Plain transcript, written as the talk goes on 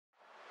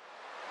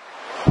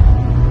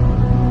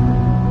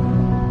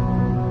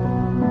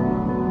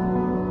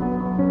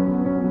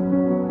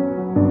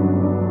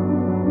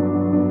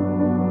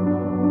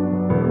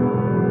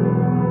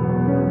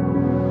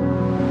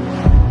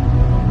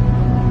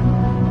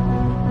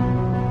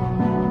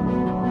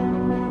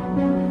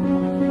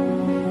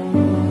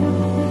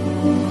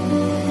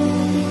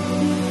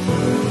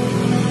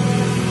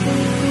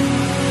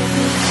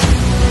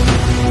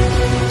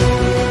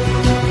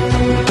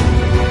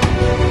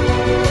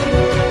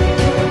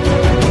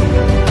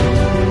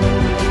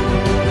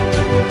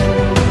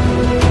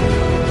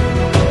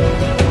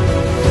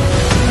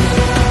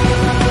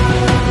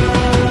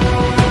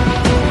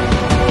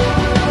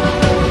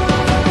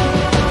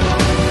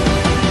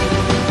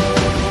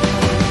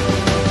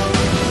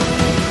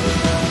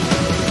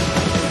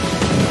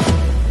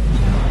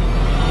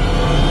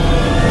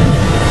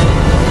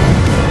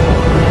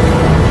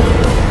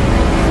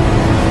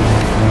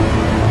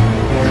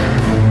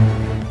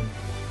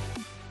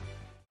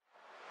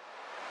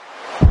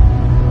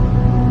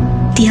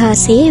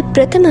ඉතිහාසයේ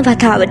ප්‍රථම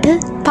වතාවට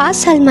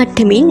පාසල්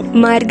මට්ටමින්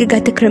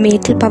මාර්ගගත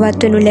ක්‍රමයට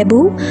පවත්වනු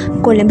ලැබූ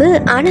කොළඹ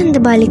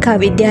ආනන්ද බාලිකා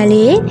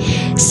විද්‍යාලයේ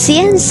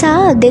සියන්සා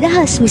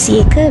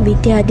 2021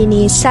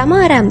 විද්‍යාදිනයේ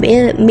සමාරම්භය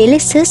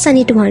මෙලෙස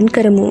සනිටුවන්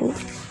කරමු.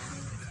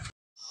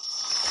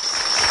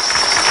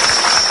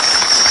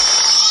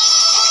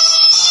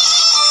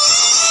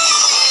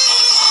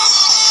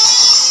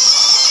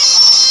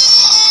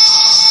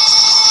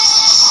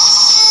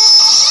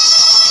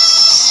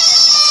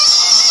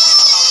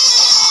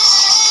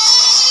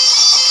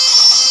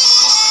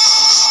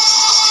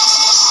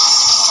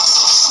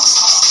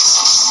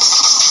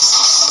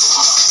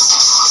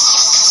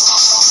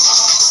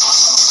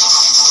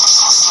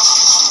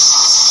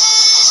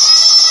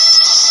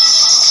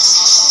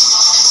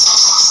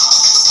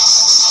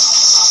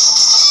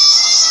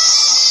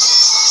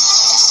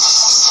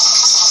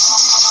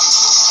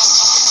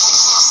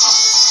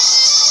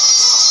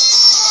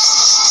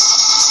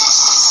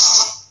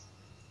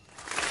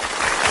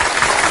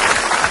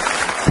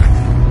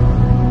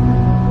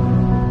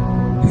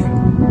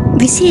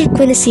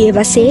 වන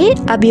සියවසේ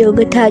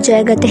අභියෝගතා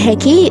ජයගත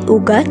හැකි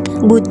උගත්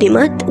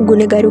බුද්ධිමත්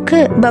ගුණගරුක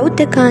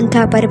බෞද්ධ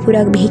කාන්තා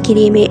පරපුරක් බිහි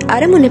කිරීමේ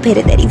අරමුණ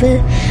පෙරදැරිව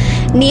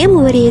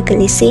නියමුවරයක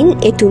ලෙසින්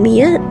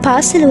එතුමිය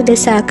පාසල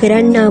උදෙසා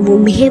කරන්නා වූ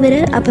මෙහෙවර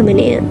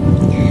අපමණය.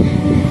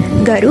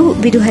 ගරු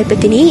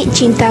විදුහල්පතිනි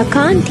චින්තා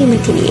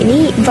කාන්තිමතිනියනි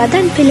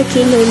වදන්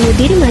පෙළකින් ඔවුන්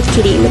දිරිමත්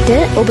කිරීමට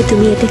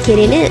ඔබතුමියට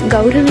කෙරෙන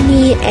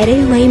ගෞරවනීය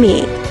ඇරයුමයි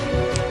මේ.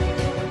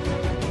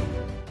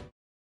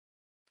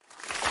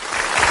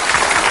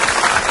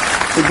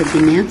 සුබ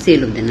දිනයක්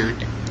සියලු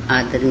දෙනාට.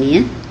 ආදරණීය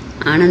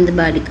ආනන්ද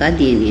බාලිකා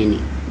දියණියනි,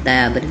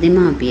 දයාබර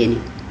දෙමාපියනි,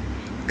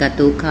 ගත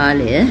වූ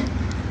කාලය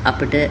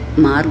අපට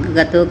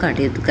මාර්ගගතව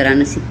කටයුතු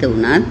කරන්න සිද්ධ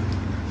වුණත්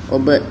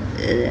ඔබ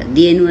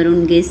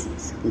දියණිවරුන්ගේ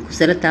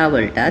කුසලතා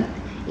වලටත්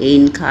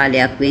ඒයින්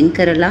කාලයක් වෙන්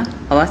කරලා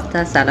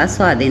අවස්ථා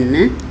සලස්වා දෙන්න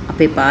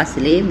අපේ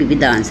පාසලේ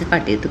විවිධාංශ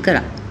කටයුතු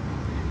කරා.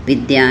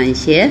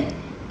 විද්‍යාංශය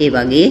ඒ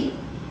වගේ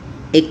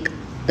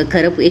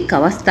කරපු එක්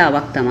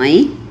අවස්ථාවක්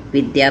තමයි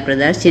විද්‍යා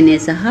ප්‍රදර්ශනය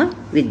සහ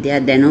විද්‍යා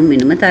දැනුම්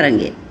මිනුම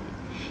තරඟය.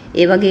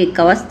 ඒ වගේ එක්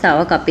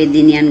අවස්ථාවක් අපේ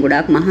දිනියන්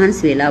ගොඩාක්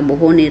මහන්සි වෙලා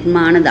බොහෝ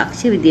නිර්මාණ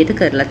දක්ෂ විදියට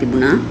කරලා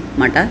තිබුණා.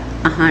 මට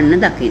අහන්න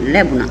දකින්න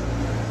ලැබුණා.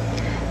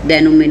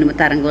 දැනුම් මිනුම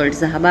තරඟ වලට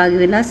සහභාගී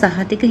වෙලා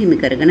සහතික හිමි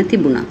කරගෙන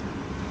තිබුණා.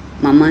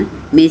 මම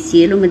මේ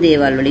සියලුම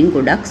දේවල් වලින්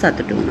ගොඩක්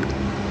සතුටු වුණා.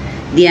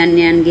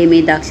 දියන්යන්ගේ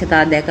මේ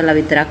දක්ෂතා දැකලා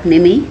විතරක්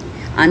නෙමෙයි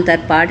අන්තර්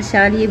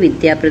පාඨශාලීය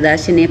විද්‍යා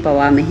ප්‍රදර්ශනයේ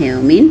පවා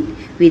මෙහෙයවමින්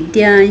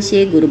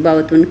විද්‍යාංශයේ ගුරු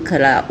බවතුන්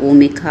කළා වූ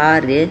මේ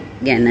කාර්ය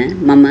ගැන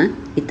මම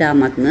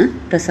ඉතාමත්ම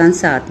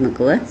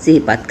ප්‍රශංසාත්මකව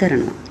සිහිපත්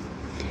කරනවා.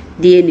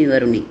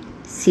 දියණිවරුනි,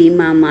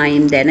 සීමා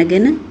මායිම්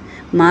දැනගෙන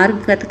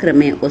මාර්ගගත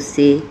ක්‍රමයේ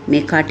ඔස්සේ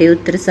මේ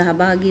කටයුත්තට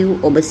සහභාගී වූ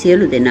ඔබ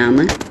සියලු දෙනාම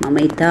මම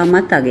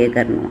ඉතාමත් අගය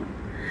කරනවා.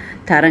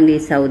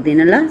 තරඟයේ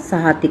සෞදිනලා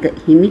සහතික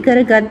හිමි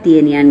කරගත්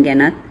දියණියන්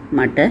ගැනත්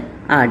මට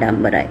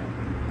ආඩම්බරයි.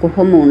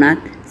 කොහොම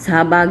වුණත්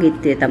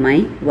සහභාගීත්වය තමයි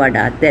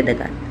වඩාත්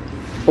වැදගත්.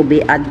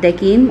 ඔබේ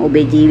අත්දැකීම්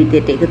ඔබේ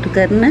ජීවිතයට එකතු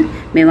කරන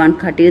මෙවන්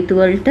කටයුතු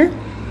වලට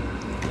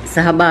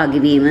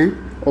සහභාගී වීම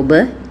ඔබ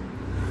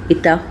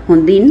ඉතා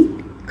හොඳින්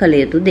කළ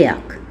යුතු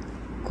දෙයක්.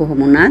 කොහොම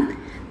වුණත්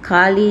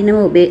කාලීනව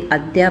ඔබේ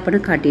අධ්‍යාපන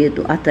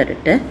කටයුතු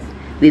අතරට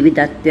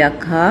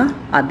විවිධත්වයක් හා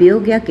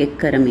අභියෝගයක් එක්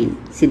කරමින්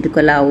සිදු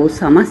කළා වූ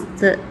සමස්ත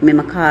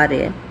මෙම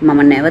කාර්යය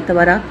මම නැවත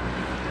වරක්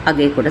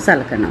අගය කොට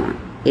සලකනවා.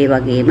 ඒ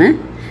වගේම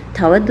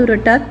තව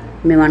දුරටත්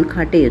මෙවන්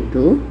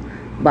කටයුතු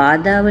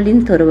බාධා වලින්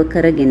තොරව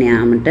කරගෙන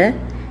යාමට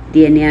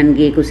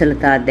දියණියන්ගේ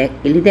කුසලතා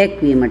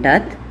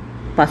එළිදැක්වීමටත්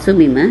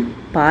පසුබිම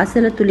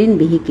පාසල තුලින්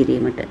බිහි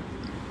කිරීමට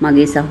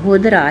මගේ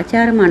සහෝදර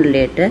ආචාර්ය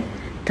මණ්ඩලයට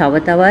තව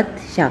තවත්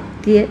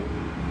ශක්තිය,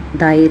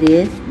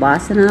 ධෛර්යය,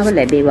 වාසනාව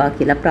ලැබේවා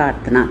කියලා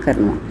ප්‍රාර්ථනා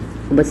කරනවා.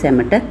 ඔබ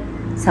සැමට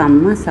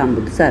සම්මා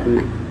සම්බුදු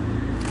සරණයි.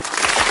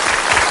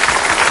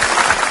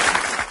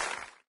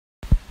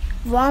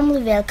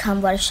 Warmly welcome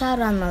Varsha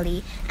Ranmali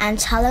and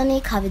Chalani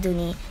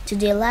Kaviduni to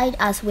delight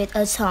us with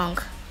a song.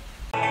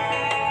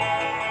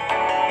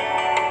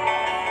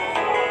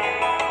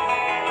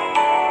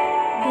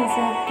 There's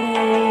a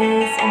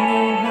place in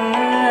your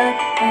heart,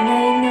 and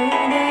I know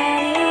that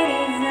it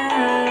is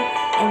love.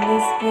 And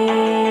this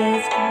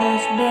place is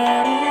much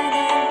better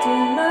than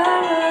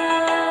tomorrow.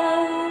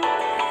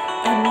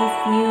 And if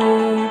you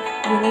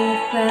really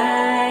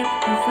try,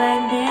 you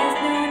find there's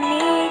no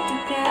need to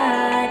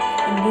cry.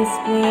 In this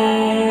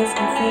place,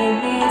 you feel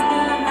there's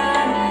no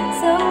harm.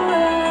 So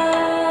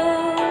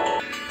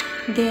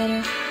there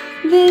are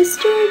ways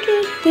to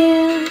get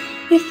there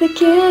if you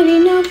care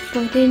enough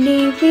for the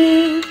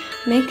living.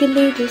 Make a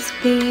little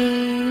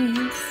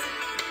space,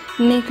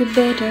 make a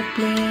better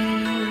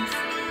place.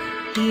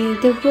 Heal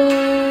the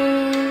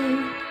world,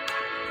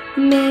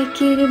 make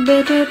it a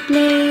better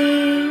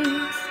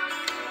place.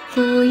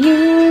 For you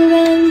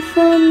and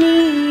for me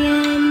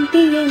and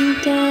the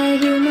entire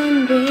human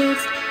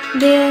race.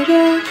 There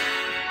are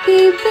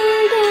people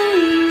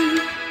dying.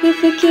 If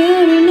you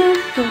care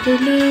enough for the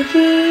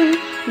living,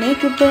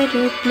 make a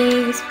better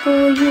place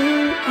for you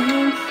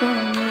and for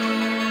me.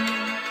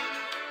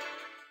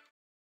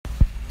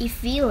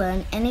 If we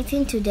learn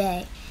anything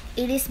today,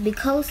 it is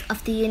because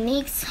of the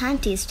unique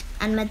scientists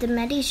and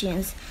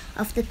mathematicians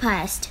of the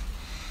past.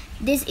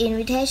 This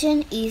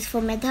invitation is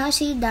for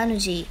Metashi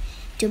Danuji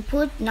to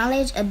put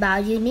knowledge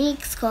about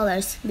unique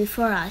scholars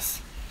before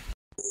us.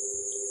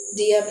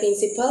 Dear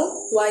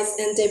Principal, Vice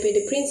and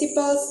Deputy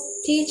Principals,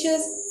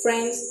 teachers,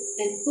 friends,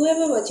 and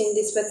whoever watching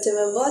this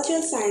festival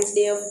virtual Science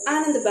Day of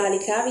Ananda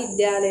Balika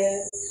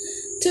Vidyalya.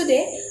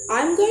 Today,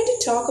 I am going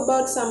to talk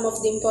about some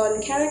of the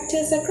important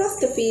characters across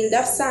the field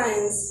of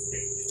science.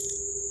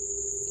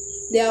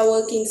 Their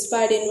work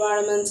inspired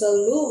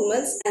environmental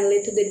movements and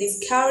led to the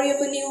discovery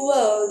of a new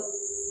world.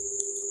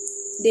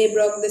 They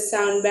broke the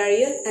sound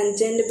barrier and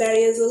gender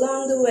barriers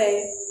along the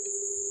way.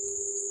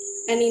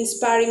 And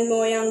inspiring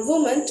more young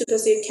women to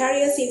pursue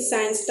careers in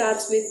science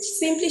starts with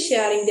simply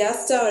sharing their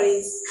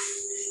stories.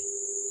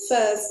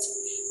 First,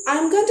 I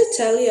am going to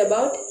tell you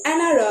about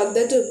Ananda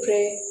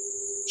Balika.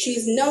 She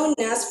is known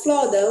as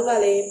Flor del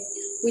Valle,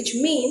 which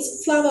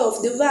means flower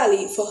of the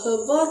valley, for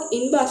her work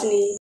in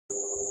botany.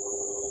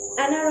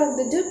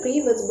 Ananda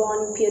Balika was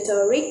born in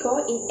Puerto Rico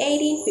in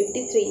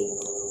 1853.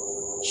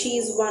 She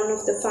is one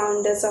of the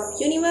founders of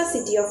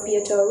University of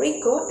Puerto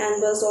Rico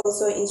and was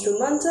also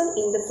instrumental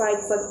in the fight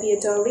for the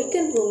Puerto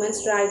Rican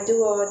women's right to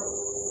vote.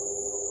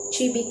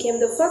 She became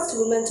the first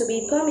woman to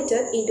be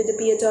permitted into the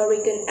Puerto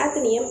Rican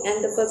Athenaeum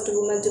and the first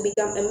woman to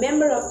become a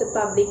member of the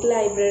public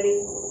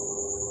library.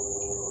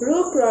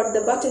 Rook wrote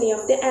The Botany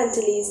of the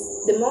Antilles,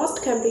 the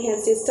most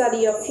comprehensive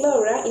study of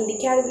flora in the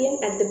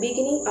Caribbean at the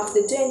beginning of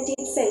the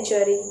 20th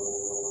century.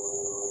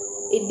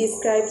 It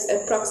describes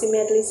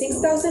approximately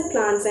 6,000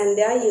 plants and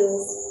their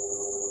use.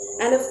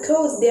 And of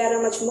course, there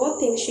are much more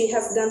things she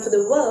has done for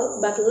the world,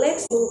 but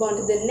let's move on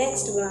to the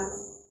next one.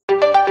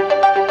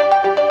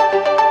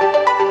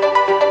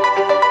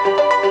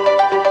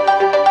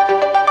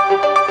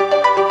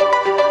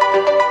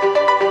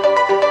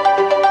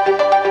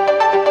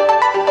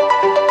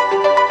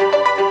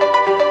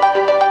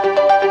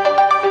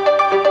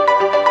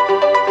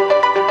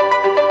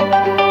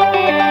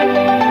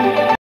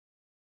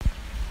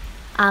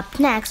 Up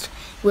next,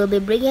 we'll be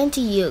bringing to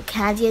you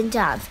Cajun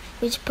dance,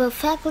 which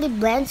perfectly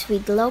blends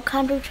with low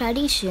country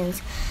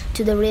traditions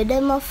to the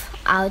rhythm of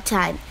our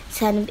time.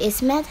 Sanib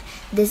Ismet,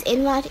 this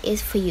invite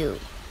is for you.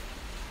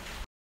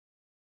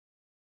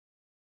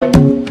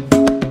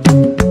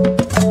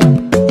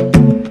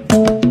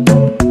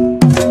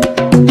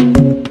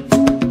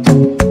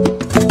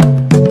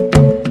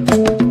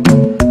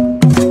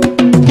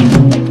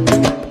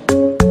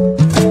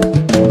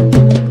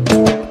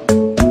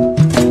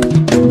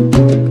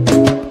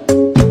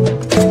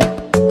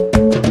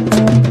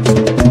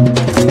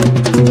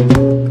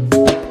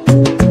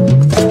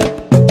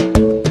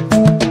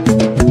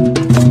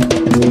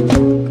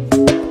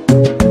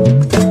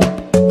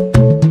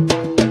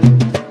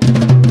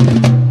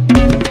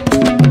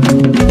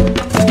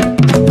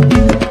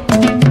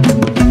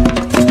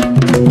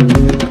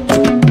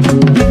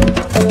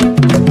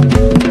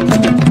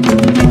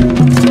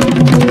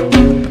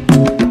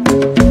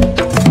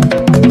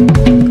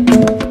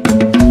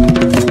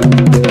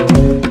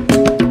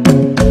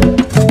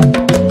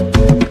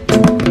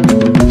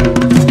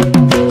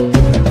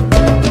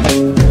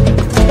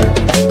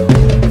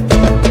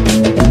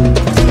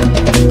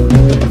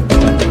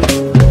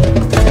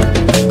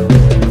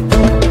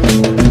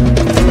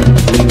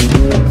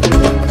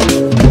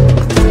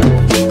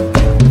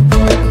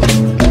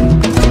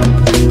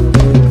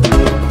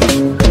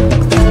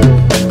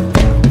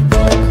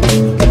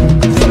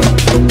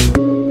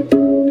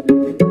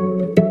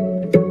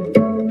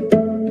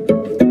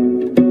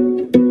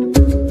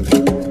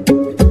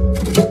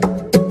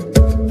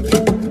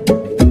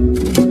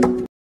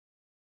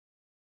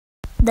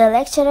 The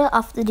lecturer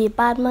of the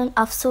Department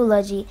of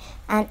Zoology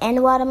and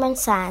Environment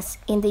Science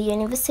in the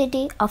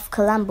University of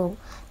Colombo,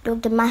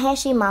 Dr.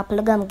 Maheshi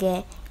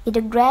Mapalagamge, it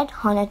is a great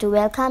honor to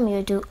welcome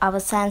you to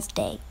our Science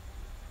Day.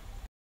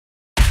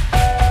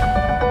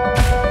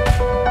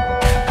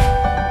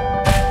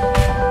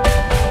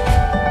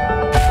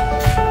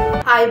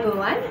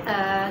 ආයුබෝවන්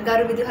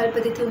ගරු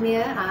විදුහල්පතිතුමිය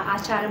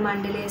ආචාර්ය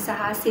මණ්ඩලයේ සහ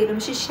සියලුම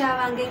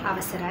ශිෂ්‍යාවන්ගේ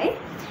අවසරයි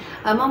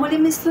මම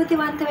මුලින්ම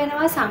ස්තුතිවන්ත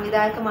වෙනවා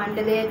සංවිධායක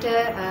මණ්ඩලයට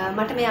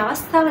මට මේ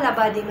අවස්ථාව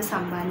ලබා දීම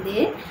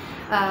සම්බන්ධයෙන්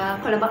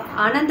කොළඹ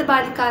ආනන්ද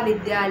බාලිකා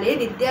විද්‍යාලයේ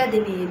විද්‍යා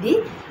දිනයේදී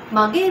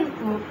මගේ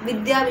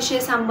විද්‍යා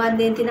විෂය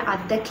සම්බන්ධයෙන් තියෙන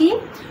අත්දැකීම්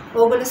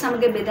ඕගොල්ලෝ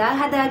සමග බෙදා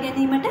හදා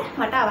ගැනීමට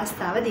මට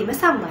අවස්ථාව දීම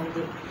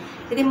සම්බන්ධයි.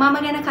 ඉතින් මම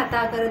ගැන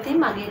කතා කරතින්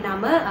මගේ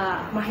නම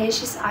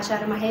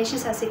ආචාර්ය මහේෂි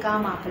සසිකා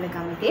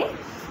මාපලගමගේ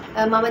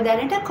මම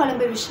දැනට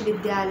කොළඹ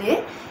විශ්වවිද්‍යාලයේ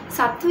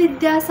සත්ව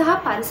විද්‍යා සහ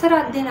පරිසර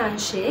අධ්‍යයන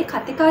අංශයේ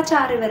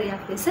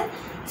කතිකාචාර්යවරයෙක් ලෙස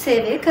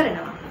සේවය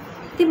කරනවා.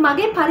 ඉතින්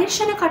මගේ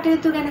පරීක්ෂණ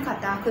කටයුතු ගැන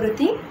කතා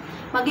කරොතින්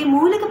මගේ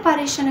මූලික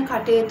පරීක්ෂණ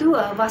කටයුතු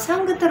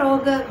වසංගත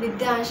රෝග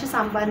විද්‍යාංශ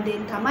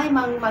සම්බන්ධයෙන් තමයි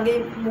මම මගේ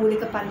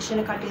මූලික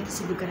පරීක්ෂණ කටයුතු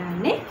සිදු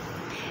කරන්නේ.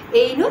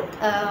 ඒනොත්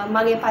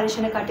මගේ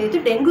පරීක්ෂණ කටයුතු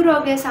ඩෙන්ගු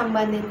රෝගය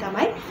සම්බන්ධයෙන්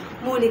තමයි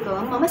මූලිකව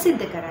මම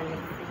සිද්ධ කරන්නේ.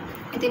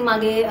 ඉතින්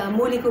මගේ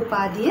මූලික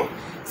උපාධිය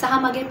සහ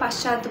මගේ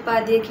පශ්චාත්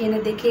උපාධිය කියන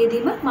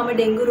දෙකේදීම මම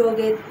ඩෙන්ගු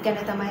රෝගය ගැන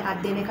තමයි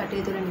අධ්‍යයන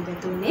කටයුතු වල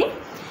නිරත වුණේ.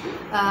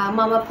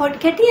 මම පොඩ්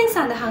කැටියෙන්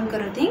සඳහන්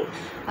කරොතින්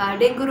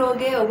ඩෙන්ගු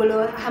රෝගය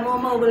ඔයගොල්ලෝ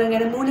හැමෝම ඔයගොල්ලෝ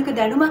ගැන මූලික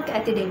දැනුමක්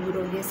ඇති ඩෙන්ගු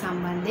රෝගය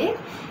සම්බන්ධයෙන්.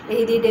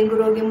 එහිදී ඩෙන්ගු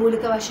රෝගය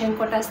මූලික වශයෙන්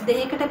කොටස්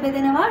දෙකකට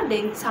බෙදෙනවා.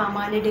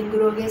 සාමාන්‍ය ඩෙන්ගු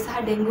රෝගය සහ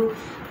ඩෙන්ගු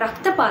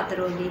රක්තපාත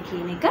රෝගය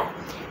කියන එක.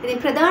 ඉතින්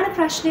ප්‍රධාන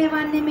ප්‍රශ්නය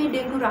වන්නේ මේ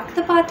ඩෙන්ගු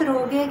රක්තපාත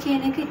රෝගය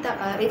කියන එක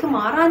ඒක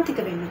මාරාන්තික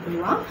වෙන්න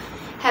පුළුවන්.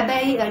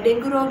 හැබැයි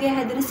ඩෙන්ගු රෝගය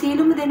හැදෙන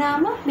සියලුම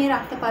දෙනාම මේ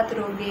රක්තපාත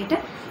රෝගයට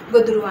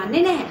ගොදුරු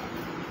වන්නේ නැහැ.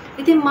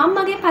 ඉතින් මම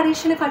මගේ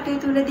පරීක්ෂණ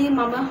කටයුතු වලදී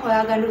මම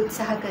හොයාගන්න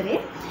උත්සාහ කරේ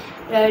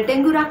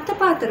ඩෙන්ගු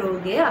රක්තපාත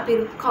රෝගය අපි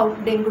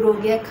ඩෙන්ගු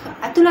රෝගයක්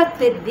ඇතුළත්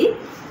වෙද්දී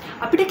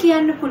අපිට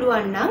කියන්න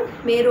පුළුවන් නම්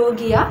මේ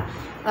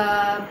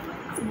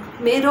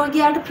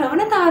රෝගියාට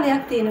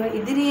ප්‍රවණතාවයක් තියෙනවා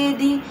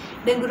ඉදිරියේදී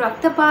ඩෙන්ගු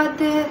රක්තපාත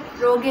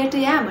රෝගයට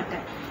යෑමට.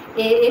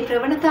 ඒ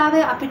ප්‍රවණතාවය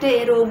අපිට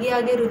ඒ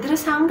රෝගියාගේ රුධිර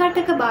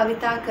සංඝටක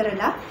භාවිතා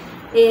කරලා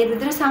ඒ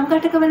රුධිර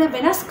සංඝටක වල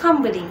වෙනස්කම්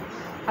වලින්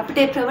අපිට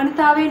ඒ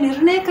ප්‍රවණතාවය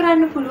නිර්ණය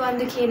කරන්න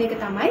පුළුවන්ද කියන එක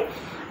තමයි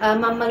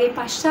මම මගේ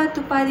පශ්චාත්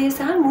උපාධිය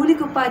සහ මූලික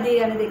උපාධිය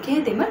යන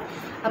දෙකේදීම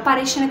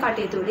පරීක්ෂණ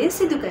කටයුතු වලින්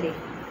සිදු කරේ.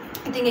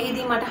 ඉතින්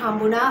එහිදී මට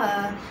හම්බුණා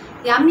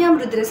යම්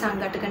රුධිර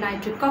සංඝටක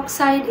නයිට්‍රික්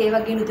ඔක්සයිඩ් ඒ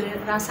වගේ රුධිර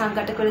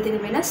සංඝටක වල තියෙන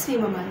වෙනස්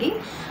වීම මගින්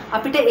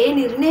අපිට ඒ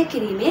නිර්ණය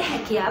කිරීමේ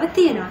හැකියාව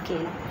තියෙනවා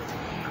කියලා.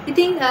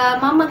 ඉතින්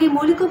මම මගේ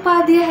මූලික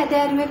උපාධිය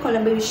හැදෑරුවේ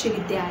කොළඹ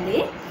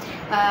විශ්වවිද්‍යාලයේ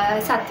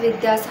සත්ත්ව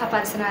විද්‍යාව සහ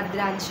පරිසර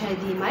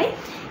අධ්‍යයනයේදීමයි.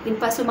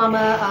 ඉන්පසු මම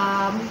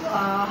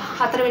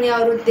 4 වෙනි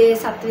අවුරුද්දේ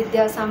සත්ත්ව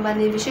විද්‍යාව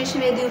සම්බන්ධයෙන්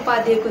විශේෂවේදී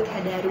උපාධියකුත්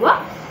හැදෑරුවා.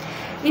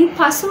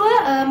 ඉන්පසුව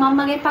මම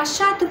මගේ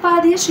පශ්චාත්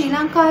උපාධිය ශ්‍රී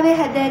ලංකාවේ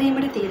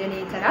හැදෑරීමට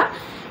තීරණය කරා.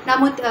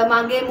 නමුත්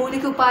මගේ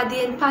මූලික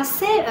උපාධියෙන්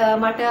පස්සේ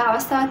මට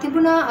අවස්ථාවක්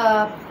තිබුණා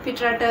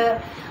පිටරට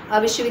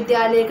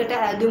විශ්වවිද්‍යාලයකට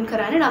ඇදුම්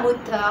කරන්න.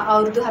 නමුත්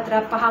අවුරුදු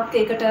 4-5ක්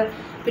ඒකට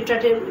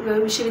පිටරට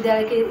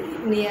විශ්වවිද්‍යාලයක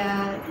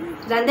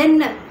රැඳෙන්න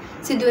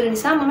සිදුවෙන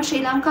නිසා මම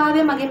ශ්‍රී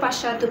ලංකාවේ මගේ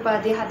පශ්චාත්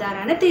උපාධිය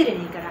හදාරන්න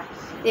තීරණය කරා.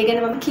 ඒ ගැන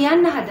මම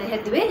කියන්න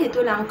හැදුවේ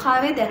හේතුව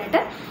ලංකාවේ දැනට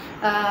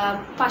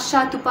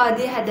පශ්චාත්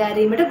උපාධිය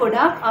හැදෑරීමට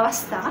ගොඩාක්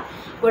අවස්ථා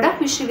ගොඩක්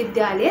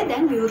විශ්වවිද්‍යාලය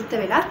දැන් විවෘත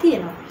වෙලා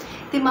තියෙනවා.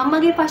 ඉතින් මම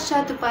මගේ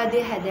පශ්චාත්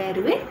උපාධිය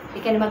හැදෑරුවේ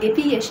ඒ කියන්නේ මගේ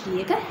PhD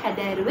එක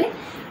හැදෑරුවේ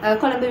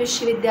කොළඹ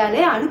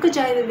විශ්වවිද්‍යාලයේ අණුක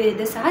ජෛව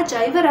වේද සහ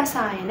ජෛව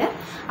රසායන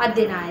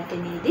අධ්‍යයන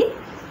ආයතනයේදී.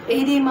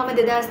 එහිදී මම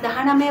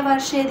 2019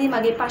 වර්ෂයේදී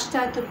මගේ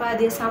පශ්චාත්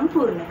උපාධිය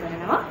සම්පූර්ණ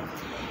කරනවා.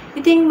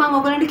 ඉතින් මම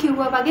ඔයගලන්ට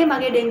කිව්වා වගේ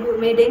මගේ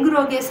ඩෙන්ගු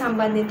රෝගය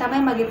සම්බන්ධයෙන් තමයි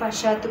මගේ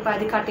පශ්චාත්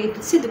උපාධි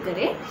කටයුතු සිදු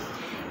කරේ.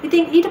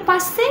 ඉතින් ඊට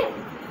පස්සේ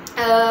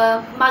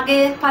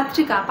මගේ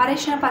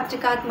පරීක්ෂණ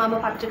පත්‍රිකාත් මම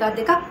පත්‍රිකා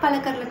දෙකක් පළ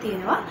කරලා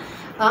තියෙනවා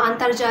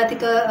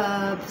අන්තර්ජාතික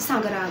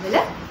සංග්‍රහවල.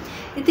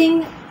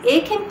 ඉතින්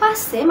ඒකෙන්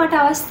පස්සේ මට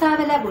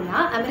අවස්ථාව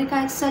ලැබුණා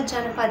ඇමරිකා එක්සත්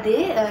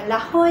ජනපදයේ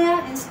ලහෝයා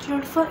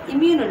ඉන්ස්ටිටියුට් ෆොර්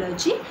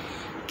ඉමියුනොලොජි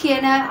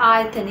කියන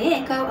ආයතනයේ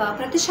එක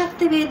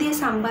ප්‍රතිශක්තිවේදී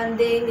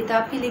සම්බන්ධයෙන්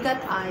ඉතා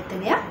පිළිගත්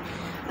ආයතනයක්.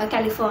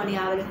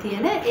 කැලිෆෝනියාවල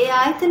තියෙන ඒ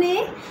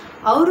ආයතනයේ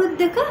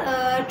අවුරුද්දක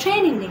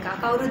ට්‍රේනින්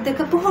එකක් අවුරුද්දක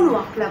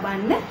පුහුණුවක්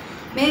ලබන්න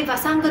මේ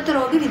වසංගත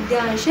රෝග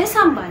විද්‍යාංශය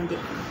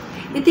සම්බන්ධයෙන්.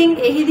 ඉතින්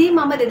එහිදී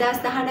මම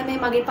 2019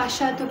 මගේ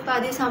පශ්චාත්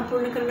උපාධිය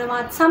සම්පූර්ණ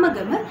කරනවත්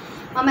සමගම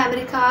මම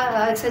ඇමරිකා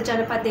එක්සත්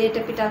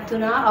ජනපදයට පිටත්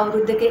වුණා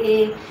අවුරුද්දක ඒ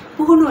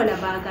පුහුණුව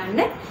ලබා ගන්න.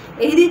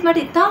 එහිදීත්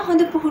මට ඉතා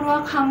හොඳ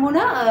පුහුණුවක්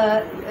හම්බුණා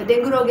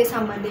ඩෙන්ගු රෝගය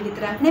සම්බන්ධයෙන්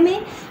විතරක් නෙමෙයි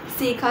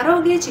සීකා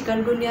රෝගය,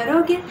 චිකන්ගුන්යා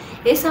රෝගය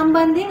ඒ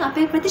සම්බන්ධයෙන්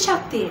අපේ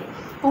ප්‍රතිශක්තිය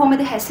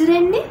කොහොමද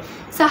හැසිරෙන්නේ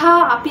සහ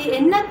අපි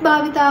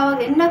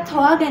එන්නත්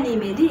හොයා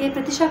ගැනීමේදී ඒ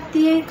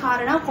ප්‍රතිශක්තියේ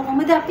කාරණා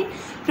කොහොමද අපි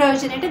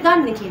ප්‍රයෝජනයට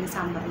ගන්න කියන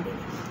සම්බන්ධයෙන්.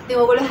 ඉතින්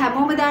ඔයගොල්ලෝ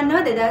හැමෝම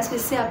දන්නවා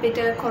 2020 අපිට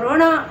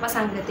කොරෝනා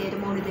වසංගතයට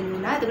මුහුණ දෙන්න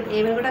වුණා. ඒකට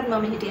ඒ වෙනකොටත්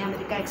මම හිටියේ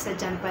ඇමරිකා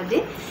එක්සත්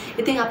ජනපදයේ.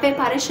 ඉතින් අපේ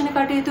පරීක්ෂණ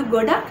කටයුතු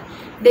ගොඩක්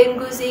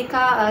ඩෙන්ගු,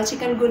 සීකා,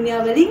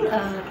 චිකන්ගුන්යා වලින්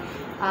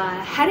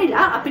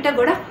හැරිලා අපිට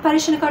ගොඩක්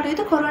පරීක්ෂණ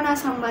කටයුතු කොරෝනා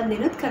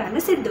සම්බන්ධයෙන්ුත් කරන්න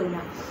සිද්ධ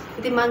වුණා.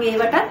 ඉතින් මම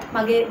ඒවටත්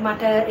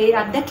මට ඒ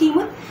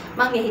අත්දැකීමුත්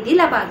මම එහිදී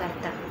ලබා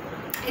ගත්තා.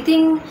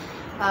 ඉතින්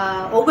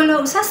ඕගොල්ලෝ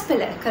උසස්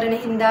පෙළ කරන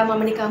හින්දා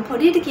මම නිකන්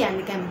පොඩියට කියන්න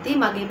කැමතියි.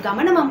 මගේ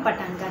ගමන මම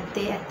පටන්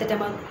ගත්තේ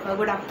ඇත්තටම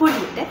ගොඩක්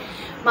පොඩියට.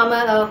 මම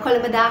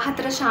කොළඹ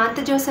 14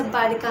 ශාන්ත ජෝසප්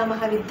බාලිකා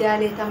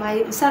මහාවිද්‍යාලයේ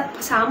තමයි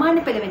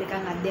සාමාන්‍ය පෙළ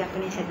වෙනකන්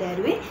අධ්‍යාපනය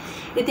හැදෑරුවේ.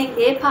 ඉතින්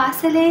ඒ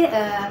පාසලේ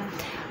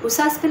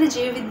උසස් පෙළ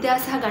ජීව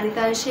විද්‍යාව සහ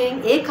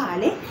ගණිතාංශයෙන් ඒ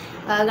කාලේ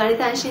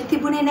ගණිතාංශයෙන්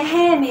තිබුණේ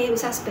නැහැ මේ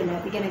උසස් පෙළ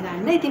ඉගෙන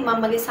ගන්න. ඉතින්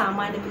මම මගේ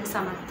සාමාන්‍ය පෙළ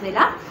සමත්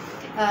වෙලා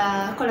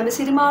කොළඹ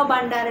සිරිමාව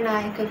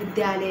බණ්ඩාරනායක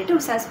විද්‍යාලයට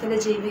උසස් පෙළ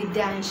ජීව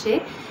විද්‍යාංශයේ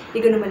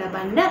ඉගෙනුම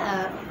ලබන්න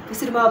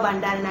සිරිමාව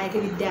බණ්ඩාරනායක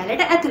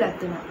විද්‍යාලයට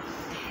ඇතුළත් වුණා.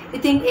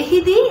 ඉතින්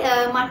එහිදී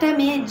මට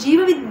මේ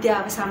ජීව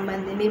විද්‍යාව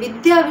සම්බන්ධයෙන් මේ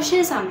විද්‍යා විෂය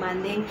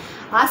සම්බන්ධයෙන්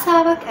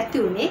ආසාවක්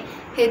ඇති වුණේ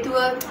හේතුව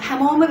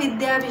හැමෝම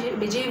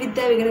ජීව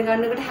විද්‍යාව ඉගෙන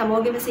ගන්නකොට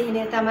හැමෝගෙම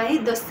සිහිනය තමයි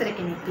දොස්තර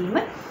කෙනෙක් වීම.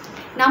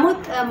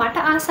 නමුත් මට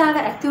ආසාව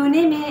ඇති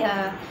වුණේ මේ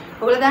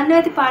ඔයගොල්ලෝ දන්නවා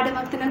ඇති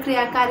පාඩමක් තියෙනවා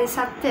ක්‍රියාකාරී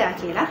සත්‍යය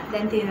කියලා.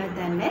 දැන් තියෙනවද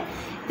දන්නේ.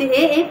 ඉතින්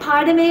ඒ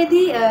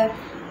පාඩමේදී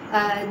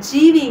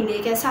ජීවීන්ගේ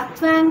කියන්නේ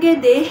සත්වයන්ගේ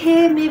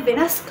දේහයේ මේ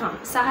වෙනස්කම්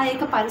සහ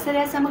ඒක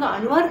පරිසරය සමග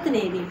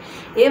අනුවර්තනය වීම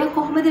ඒව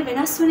කොහොමද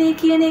වෙනස් වුනේ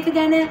කියන එක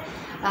ගැන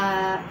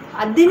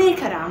අධ්‍යයනය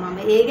කරා මම.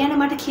 ඒ ගැන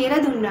මට කියලා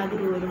දුන්නා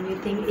ගුරුවරුන්.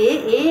 ඉතින්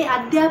ඒ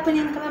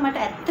අධ්‍යාපනයෙන් තමයි මට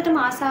ඇත්තටම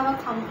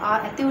ආසාවක්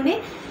ඇති වුණේ.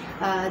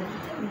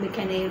 මේ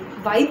කියන්නේ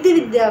වෛද්‍ය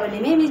විද්‍යාව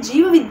නෙමෙයි මේ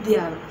ජීව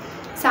විද්‍යාව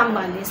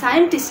සම්බන්ධයෙන්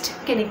සයන්ටිස්ට්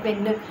කෙනෙක්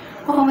වෙන්න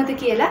කොහොමද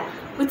කියලා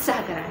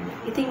උත්සාහ කරන්නේ.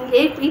 ඉතින්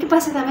ඊට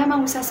පස්සේ තමයි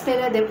මම උසස්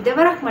පෙළ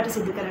දෙවරක් මට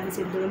සිදු කරන්න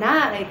සිද්ධ වුණා.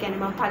 ඒ කියන්නේ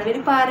මම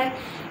පළවෙනි පාර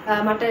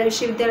මට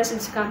විශ්වවිද්‍යාල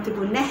සුදුසුකම්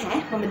තිබුණේ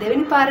නැහැ. මම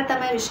දෙවෙනි පාර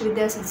තමයි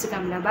විශ්වවිද්‍යාල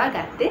සුදුසුකම් ලබා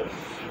ගත්තේ.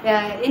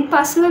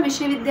 ඉන්පසුව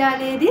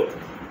විශ්වවිද්‍යාලයේදී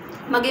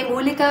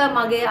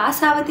මගේ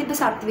ආසාව තිබ්බ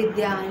සත්ත්ව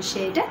විද්‍යා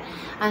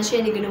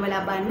අංශයෙන් ඉගෙනුම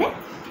ලබන්න.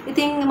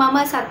 ඉතින් මම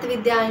සත්ත්ව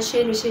විද්‍යා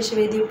අංශයෙන් විශේෂ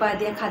වේදී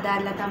උපාධියක්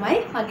හදාarලා තමයි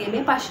මගේ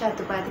මේ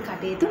පශ්චාත් උපාධි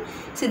කටයුතු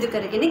සිදු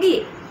කරගෙන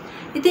ගියේ.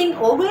 ඉතින්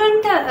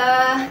ඕගලන්ට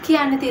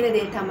කියන්න තියෙන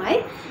දේ තමයි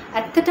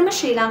ඇත්තටම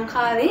ශ්‍රී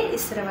ලංකාවේ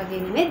ඉස්සර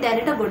වගේ නෙමෙයි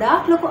දැනට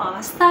ගොඩාක් ලොකු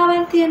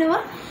අවස්ථාවන්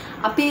තියෙනවා.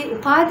 අපි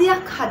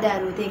උපාධියක්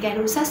හදාරුවොත් ඒ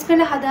කියන්නේ උසස්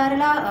පෙළ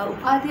හදාරලා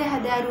උපාධිය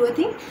හදාරුවොත්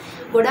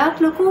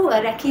ගොඩාක් ලොකු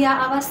රැකියා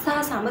අවස්ථා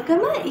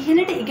සමගම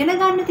ඉහළට ඉගෙන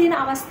ගන්න තියෙන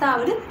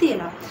අවස්ථාවලුත්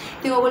තියෙනවා.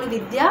 ඉතින් ඔයගොල්ලෝ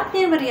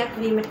විද්‍යාඥවරියක්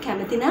වීමට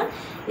කැමති නම්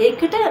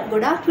ඒකට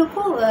ගොඩාක්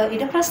ලොකු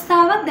ඉඩ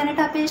ප්‍රස්තාවක්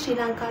දැනට අපේ ශ්‍රී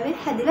ලංකාවේ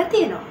හැදිලා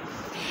තියෙනවා.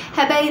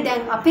 හැබැයි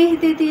දැන් අපේ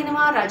හිතේ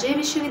තියෙනවා රජයේ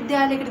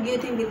විශ්වවිද්‍යාලයකට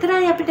ගියොත්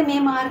විතරයි අපිට මේ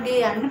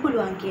මාර්ගයේ යන්න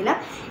පුළුවන් කියලා.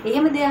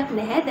 එහෙම දෙයක්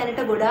නැහැ.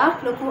 දැනට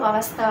ගොඩාක් ලොකු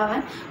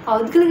අවස්ථාවන්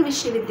පෞද්ගලික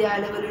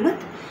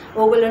විශ්වවිද්‍යාලවලුත්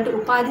ඕගොල්ලන්ට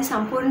උපාධි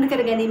සම්පූර්ණ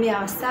කර ගැනීමේ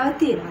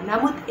අවස්ථාවක් තියෙනවා.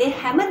 නමුත් ඒ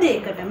හැම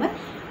දෙයකටම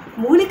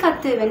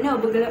මූලිකත්වය වෙන්නේ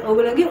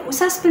ඔයගොල්ලෝගේ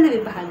උසස් පෙළ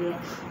විභාගය.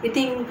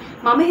 ඉතින්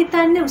මම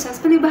හිතන්නේ උසස්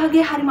පෙළ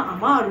විභාගය හරිම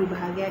අමාරු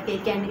විභාගයක්. ඒ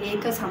කියන්නේ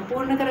ඒක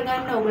සම්පූර්ණ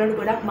කරගන්න ඔයගොල්ලන්ට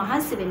ගොඩක්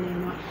මහන්සි වෙන්න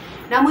වෙනවා.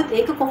 නමුත්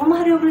ඒක කොහොම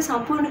හරි ඔයගොල්ලෝ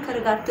සම්පූර්ණ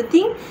කරගත්තොත්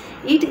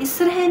ඊට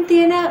ඉස්සරහෙන්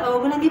තියෙන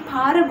ඔයගොල්ලන්ගේ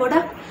පාර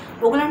ගොඩක්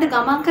ඔයගොල්ලන්ට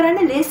ගමන්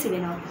කරන්න ලේසි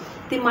වෙනවා.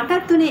 ඉතින්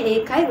මටත් උනේ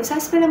ඒකයි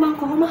උසස් පෙළ මම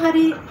කොහොම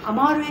හරි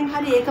අමාරුවෙන්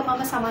හරි ඒක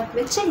මම සමත්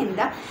වෙච්ච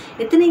හින්දා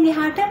එතනින්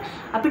එහාට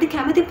අපිට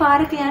කැමති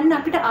පාරක යන්න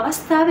අපිට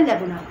අවස්ථාව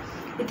ලැබුණා.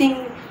 ඉතින්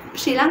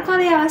ශ්‍රී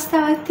ලංකාවේ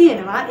අවස්ථාවක්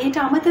තියෙනවා. ඊට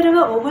අමතරව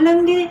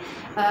ඕගොල්ලන්ගේ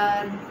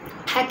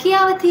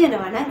හැකියාව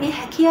තියෙනවා නම් ඒ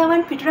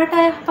හැකියාවන් පිටරට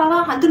අය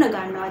පවා හඳුන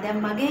ගන්නවා. දැන්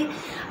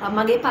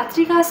මගේ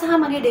පත්‍රිකා සහ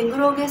මගේ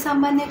ඩෙන්ගු රෝගය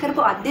සම්බන්ධයෙන්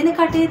කරපු අධ්‍යයන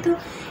කටයුතු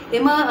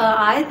එම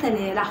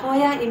ආයතනය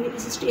ලහෝයා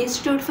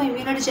ඉන්ස්ටිටියුට් ෆොර්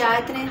ඉමුනොලොජි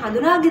ආයතනය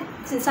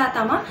හඳුනාගත් නිසා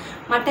තමයි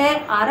මට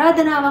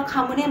ආරාධනාවක්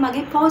හමුනේ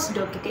මගේ පෝස්ට්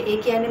ඩොක් එක. ඒ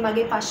කියන්නේ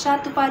මගේ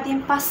පශ්චාත්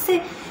උපාධියෙන්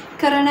පස්සේ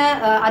කරන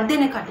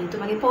අධ්‍යයන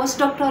කටයුතු මගේ පෝස්ට්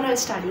ඩොක්ටෝරල්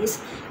ස්ටඩීස්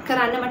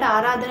කරන්න මට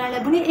ආරාධනා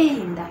ලැබුණේ ඒ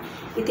හින්දා.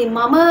 ඉතින්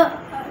මම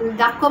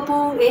දක්වපු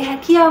ඒ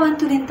හැකියාවන්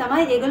තුලින්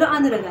තමයි ඒගොල්ලෝ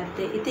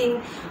අඳුරගත්තේ. ඉතින්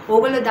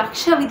ඕගොල්ලෝ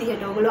දක්ෂ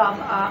විදිහට ඕගොල්ලෝ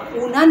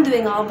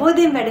උනන්දුවෙන්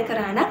අවබෝධයෙන් වැඩ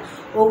කරා නම්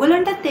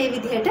ඕගොල්ලන්ටත් ඒ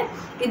විදිහට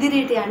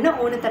ඉදිරියට යන්න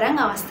ඕන තරම්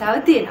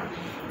අවස්ථාව තියෙනවා.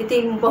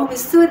 ඉතින් බොහොම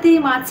ස්තුතියි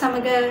මාත්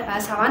සමග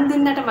සවන්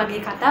දුන්නට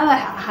මගේ කතාව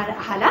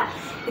අහලා.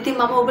 ඉතින්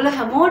මම ඔයගොල්ලෝ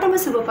හැමෝටම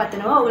සුබ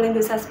පතනවා.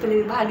 ඔයගොල්ලන්ගේ උසස් පෙළ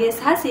විභාගයේ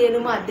සහ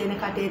සියලුම අධ්‍යයන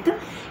කටයුතු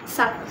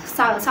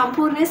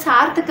සම්පූර්ණ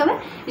සාර්ථකව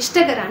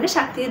ඉෂ්ට කරන්න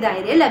ශක්තිය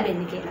ධෛර්යය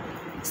ලැබෙන්න කියලා.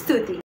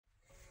 ස්තුතියි.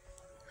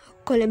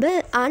 කොළඹ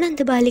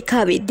ආනන්ද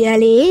බාලිකා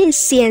විද්‍යාලයේ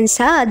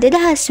සියන්සා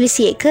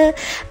 2021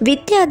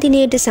 විද්‍යා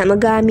දිනයට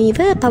සමගාමීව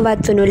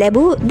පවත්වනු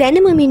ලැබූ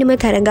දැනුම මිනුම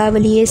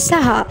තරඟාවලියේ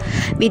සහ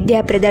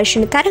විද්‍යා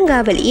ප්‍රදර්ශන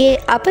තරඟාවලියේ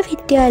අප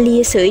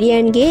විද්‍යාලීය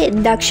සොයුරියන්ගේ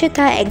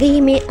දක්ෂතා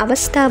ඇගීමේ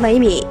අවස්ථාවයි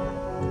මේ.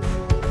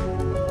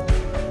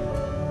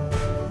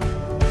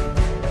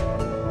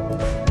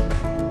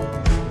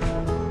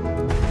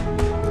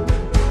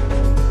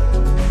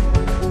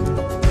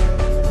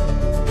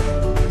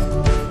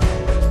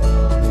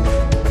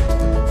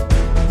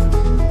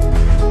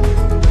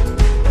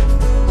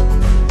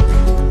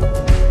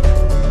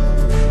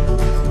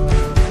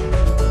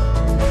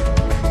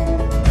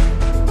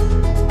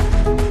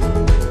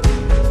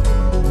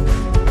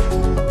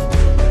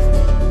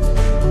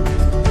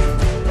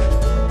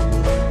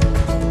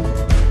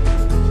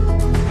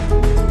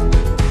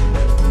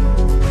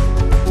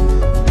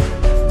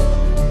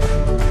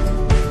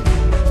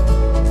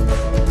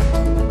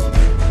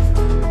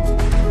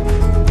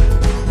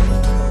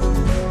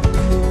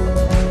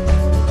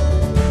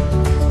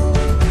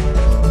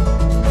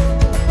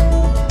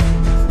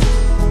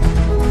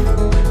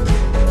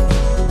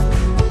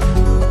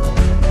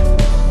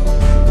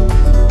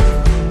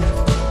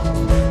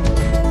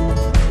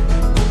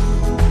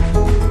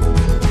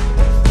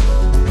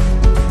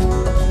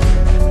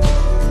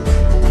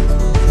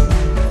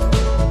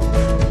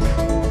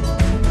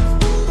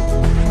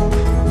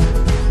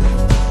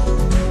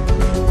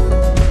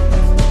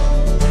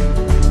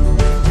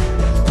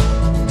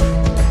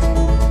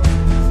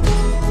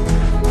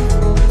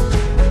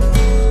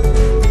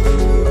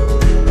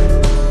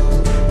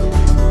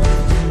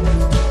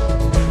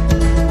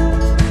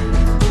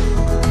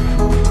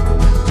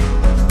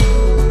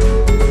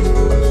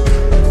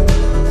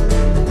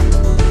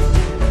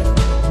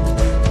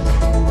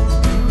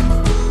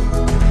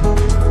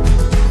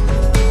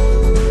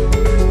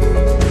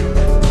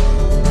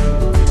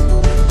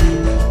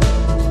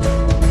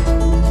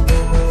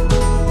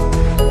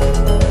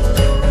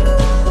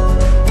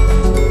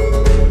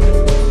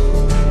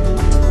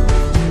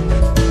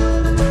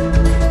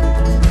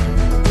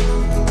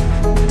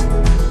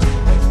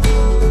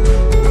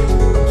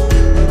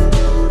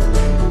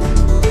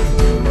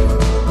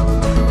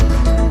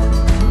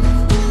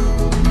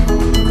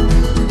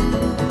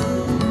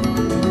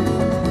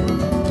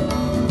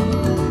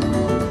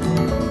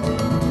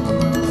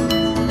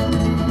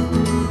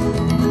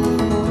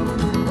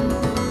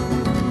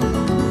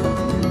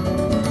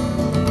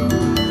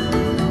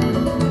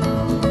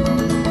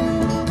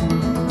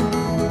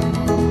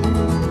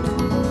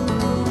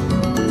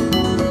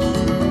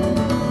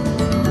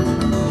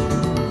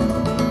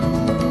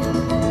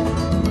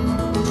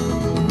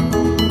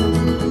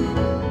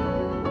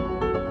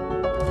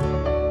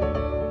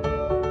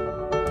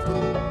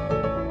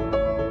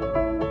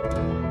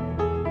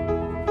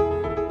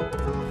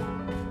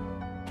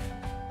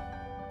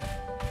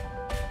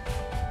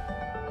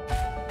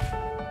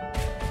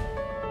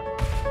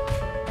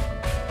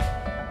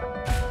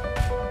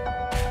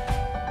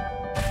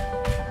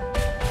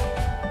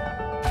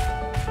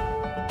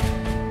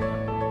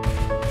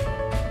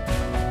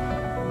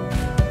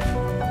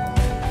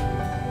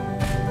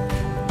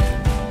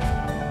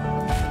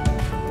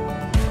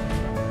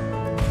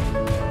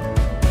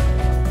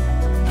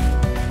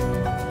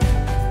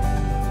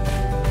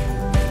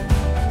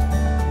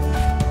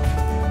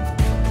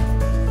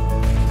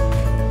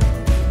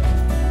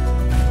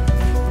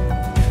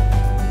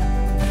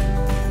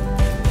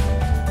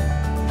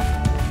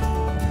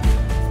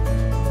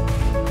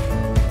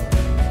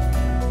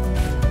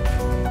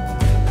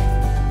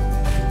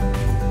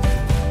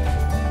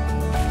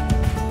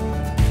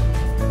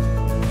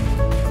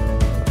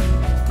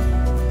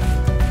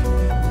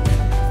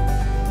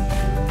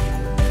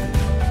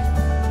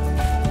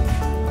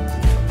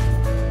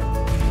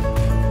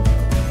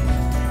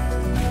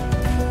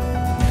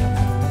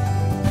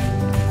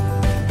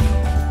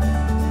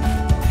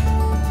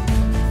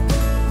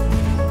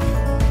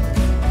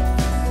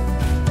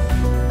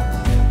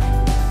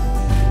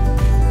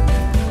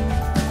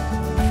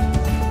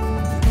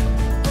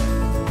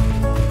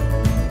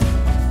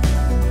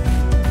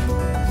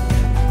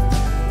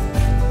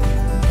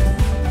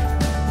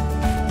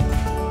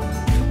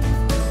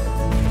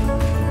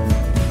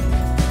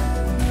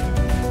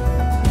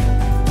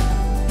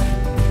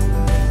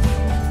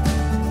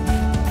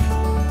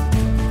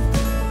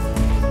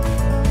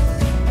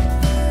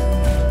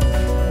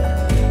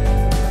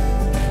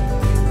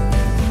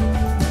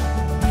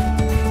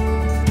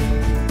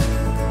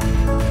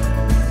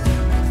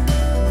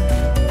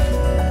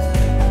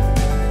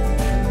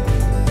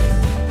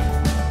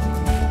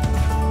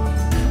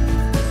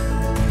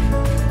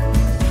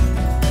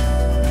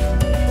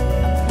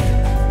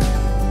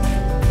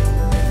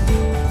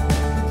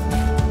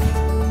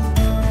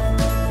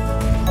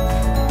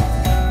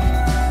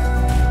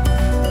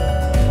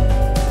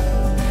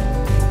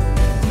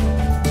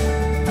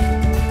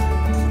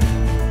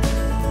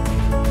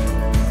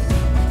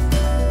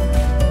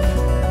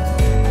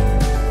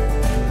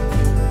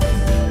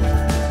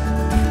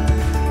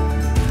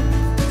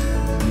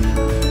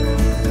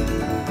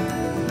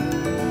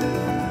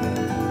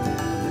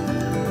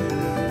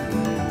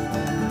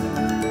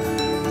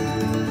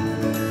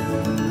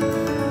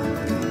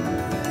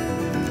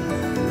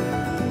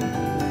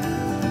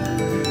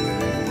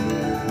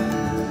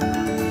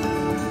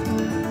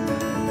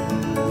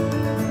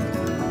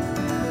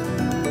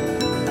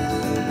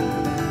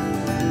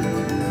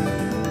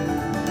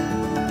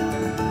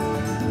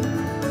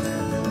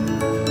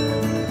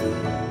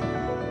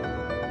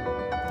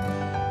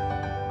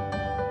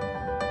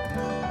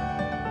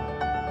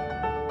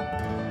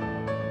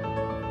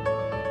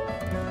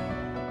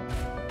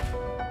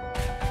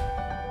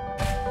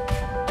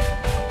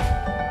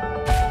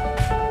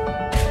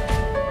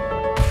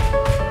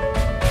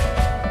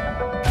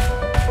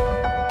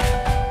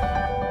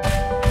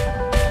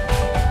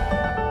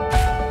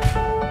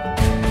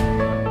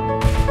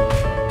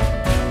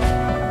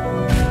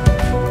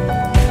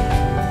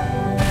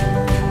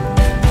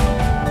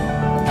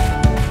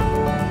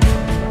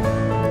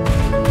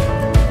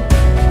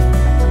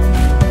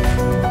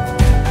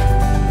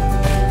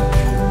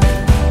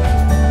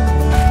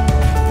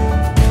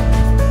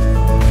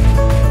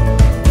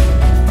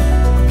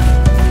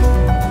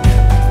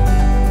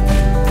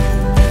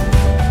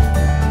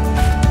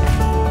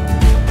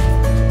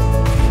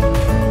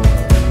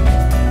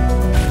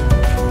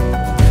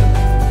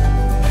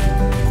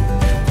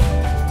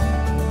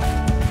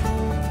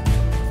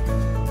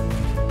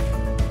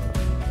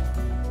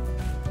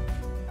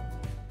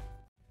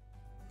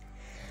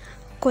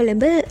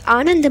 කොළඹ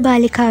ආනන්ද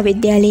බාලිකා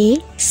විද්‍යාලයේ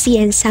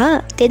සියන්සා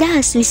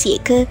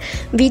 2021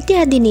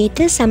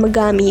 විද්‍යාදිනයට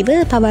සමගාමීව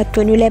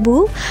පවත්වනු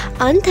ලැබූ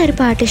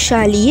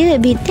අන්තර්පාඨශාලීය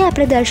විද්‍යා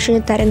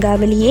ප්‍රදර්ශන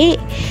තරඟාවලියේ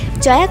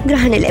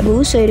ජයග්‍රහණ ලැබූ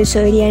සොයුරු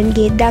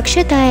සොයුරියන්ගේ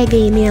දක්ෂතා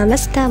ඇගීමේ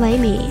අවස්ථාවයි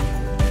මේ.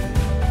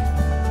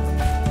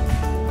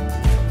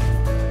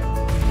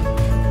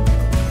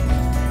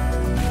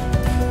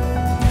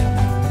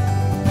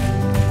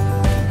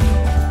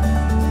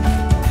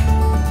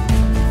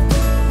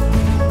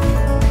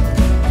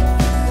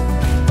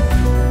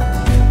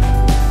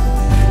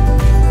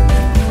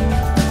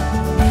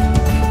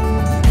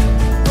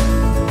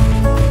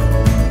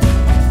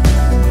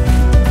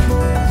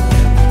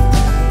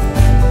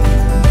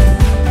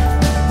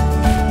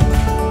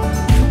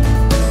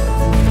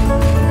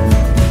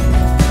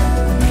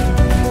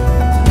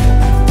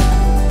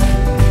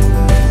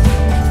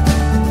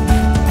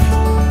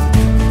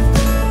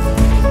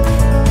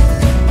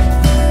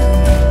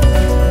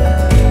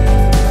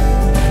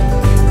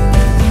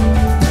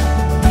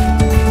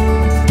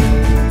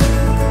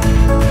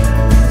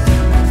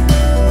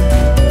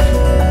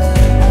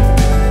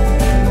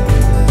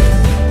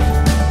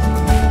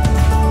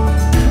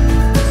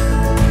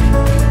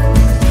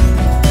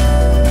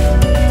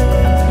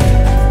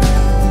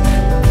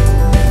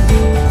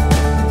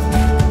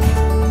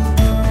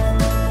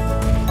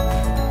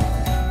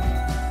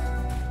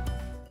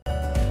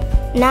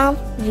 Now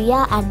we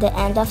are at the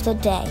end of the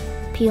day.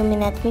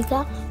 Piyuminatmika,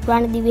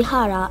 Ranadi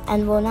Vihara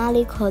and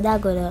Vonali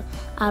Khodaguru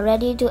are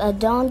ready to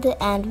adorn the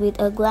end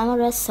with a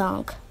glamorous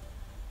song.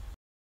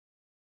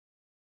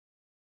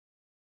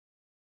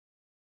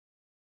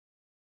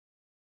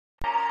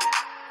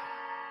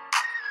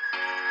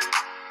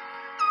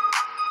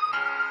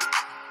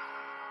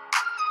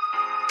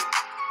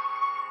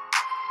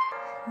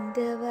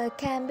 The world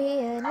can be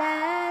a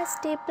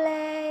nasty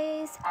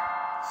place.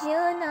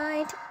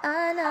 Unite,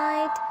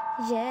 unite,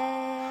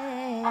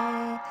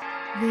 yeah.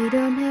 We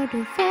don't have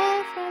to fall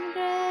from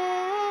grace.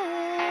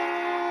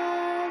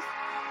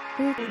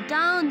 Put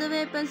down the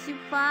weapons you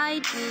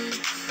fight with.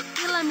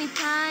 Kill me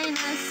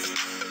kindness,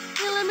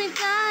 kill me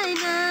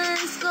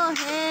kindness. Go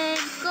ahead,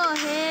 go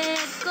ahead,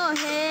 go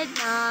ahead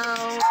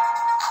now.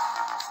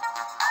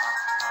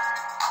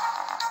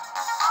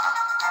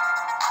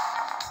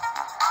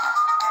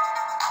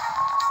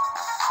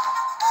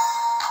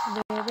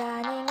 We're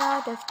running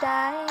out of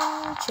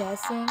time,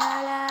 chasing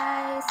our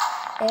lives.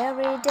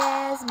 Every day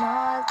a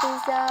small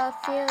piece of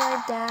you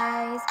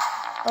dies.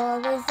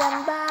 Always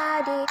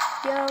somebody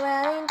you're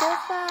willing to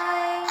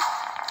fight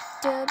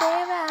to be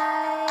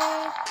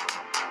right.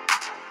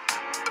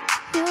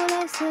 You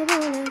left the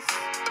bullets,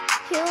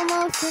 you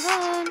moved to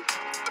run,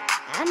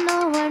 and no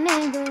one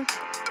ever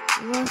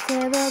was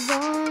ever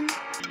born.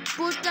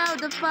 Put out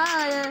the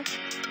fire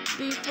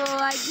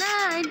before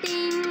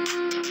igniting.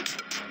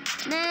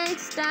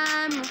 Next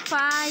time we're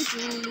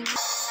fighting.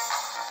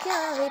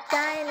 Kill with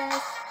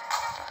kindness,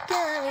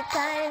 kill with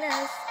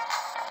kindness,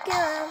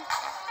 kill,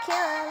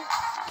 kill,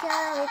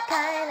 kill with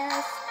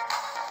kindness,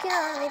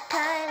 kill with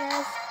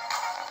kindness,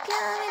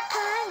 kill with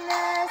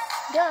kindness.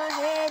 Go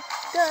ahead,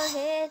 go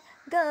ahead,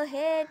 go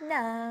ahead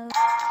now.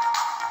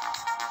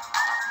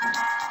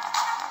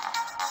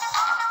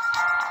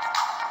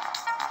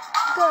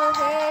 Go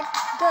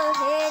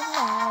ahead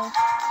now.